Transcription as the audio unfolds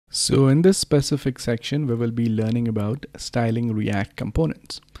So in this specific section, we will be learning about styling React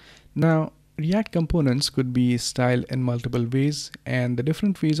components. Now, React components could be styled in multiple ways, and the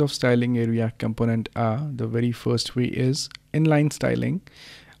different ways of styling a React component are: the very first way is inline styling,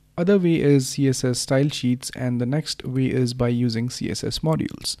 other way is CSS style sheets, and the next way is by using CSS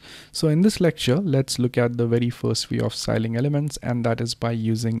modules. So in this lecture, let's look at the very first way of styling elements, and that is by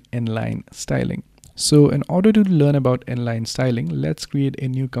using inline styling. So in order to learn about inline styling, let's create a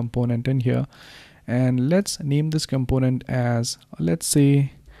new component in here, and let's name this component as, let's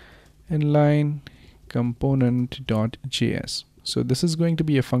say, inline component.js. So this is going to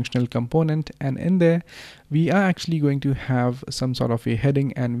be a functional component, and in there we are actually going to have some sort of a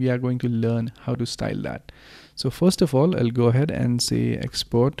heading, and we are going to learn how to style that. So first of all, I'll go ahead and say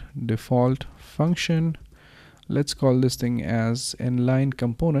export default function. Let's call this thing as inline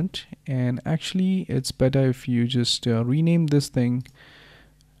component, and actually it's better if you just rename this thing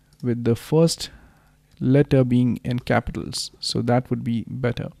with the first letter being in capitals, so that would be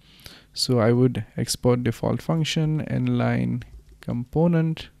better. So I would export default function inline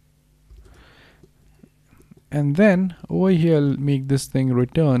component, and then over here I'll make this thing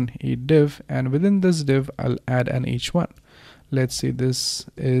return a div, and within this div I'll add an h1. Let's say this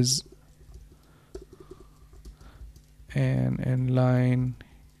is an inline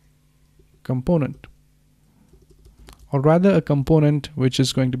component, or rather a component which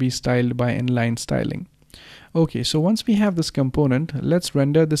is going to be styled by inline styling. Okay, so once we have this component, let's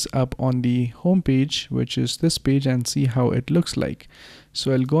render this up on the home page, which is this page, and see how it looks like.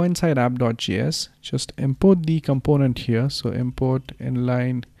 So I'll go inside app.js, just import the component here. So import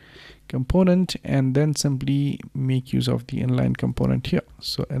inline component, and then simply make use of the inline component here.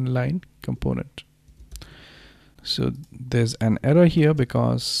 So inline component. So there's an error here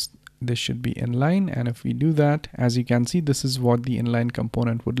because this should be inline, and if we do that, as you can see, this is what the inline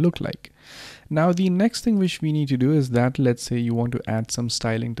component would look like. Now the next thing which we need to do is that, let's say you want to add some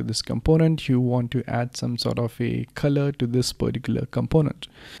styling to this component, you want to add some sort of a color to this particular component.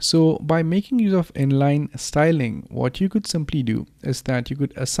 So by making use of inline styling, what you could simply do is that you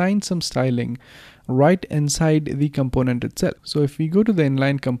could assign some styling right inside the component itself. So if we go to the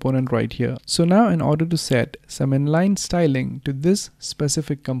inline component right here, so now in order to set some inline styling to this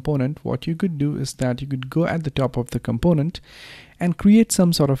specific component, what you could do is that you could go at the top of the component and create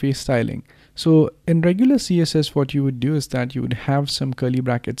some sort of a styling. So in regular CSS, what you would do is that you would have some curly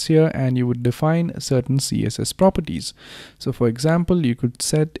brackets here, and you would define certain CSS properties. So for example, you could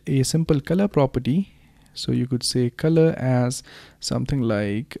set a simple color property. So you could say color as something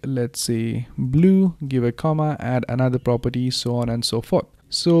like, let's say blue, give a comma, add another property, so on and so forth.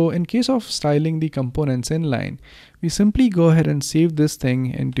 So in case of styling the components inline, we simply go ahead and save this thing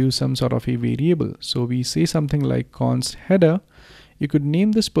into some sort of a variable. So we say something like const header. You could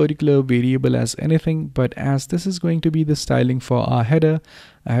name this particular variable as anything, but as this is going to be the styling for our header,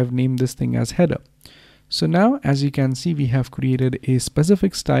 I have named this thing as header. So now, as you can see, we have created a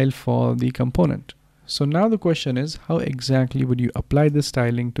specific style for the component. So now the question is, how exactly would you apply the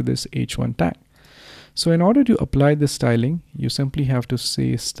styling to this h1 tag? So in order to apply this styling, you simply have to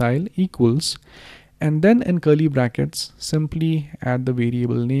say style equals, and then in curly brackets, simply add the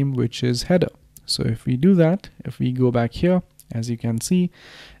variable name, which is header. So if we do that, if we go back here, as you can see,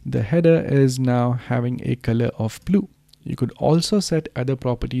 the header is now having a color of blue. You could also set other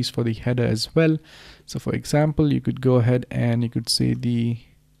properties for the header as well. So for example, you could go ahead and you could say the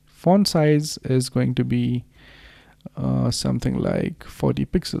font size is going to be something like 40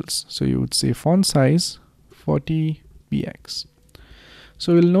 pixels. So you would say font size 40 px.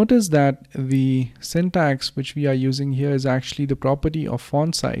 So we'll notice that the syntax which we are using here is actually the property of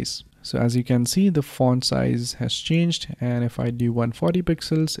font size. So as you can see, the font size has changed, and if I do 140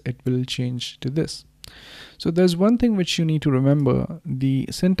 pixels, it will change to this. So there's one thing which you need to remember. The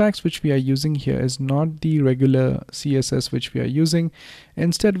syntax which we are using here is not the regular CSS which we are using.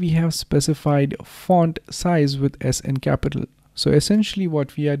 Instead, we have specified font size with S in capital. So essentially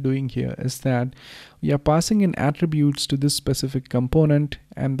what we are doing here is that we are passing in attributes to this specific component,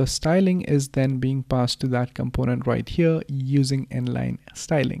 and the styling is then being passed to that component right here using inline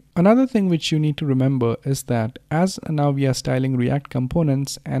styling. Another thing which you need to remember is that as now we are styling React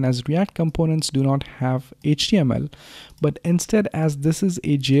components, and as React components do not have HTML, but instead as this is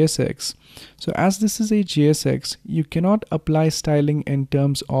a JSX, so as this is a JSX, you cannot apply styling in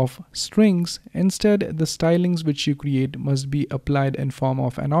terms of strings. Instead, the stylings which you create must be applied in form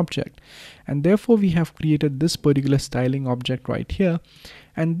of an object, and therefore we have created this particular styling object right here,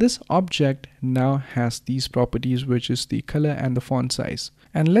 and this object now has these properties, which is the color and the font size.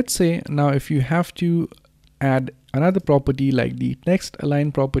 And let's say now if you have to add another property like the text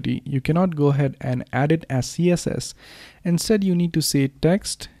align property, you cannot go ahead and add it as CSS. Instead, you need to say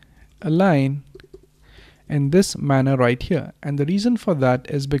text align in this manner right here. And the reason for that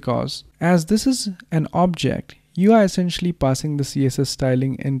is because as this is an object, you are essentially passing the CSS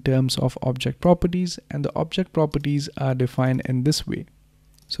styling in terms of object properties, and the object properties are defined in this way.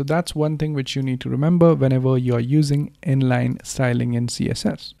 So that's one thing which you need to remember whenever you're using inline styling in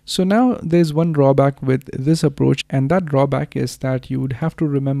CSS. So now there's one drawback with this approach, and that drawback is that you would have to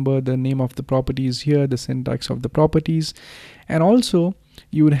remember the name of the properties here, the syntax of the properties, and also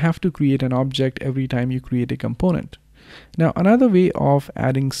you would have to create an object every time you create a component. Now, another way of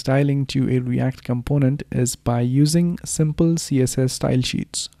adding styling to a React component is by using simple CSS style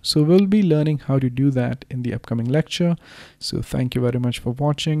sheets. So we'll be learning how to do that in the upcoming lecture. So thank you very much for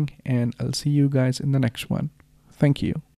watching, and I'll see you guys in the next one. Thank you.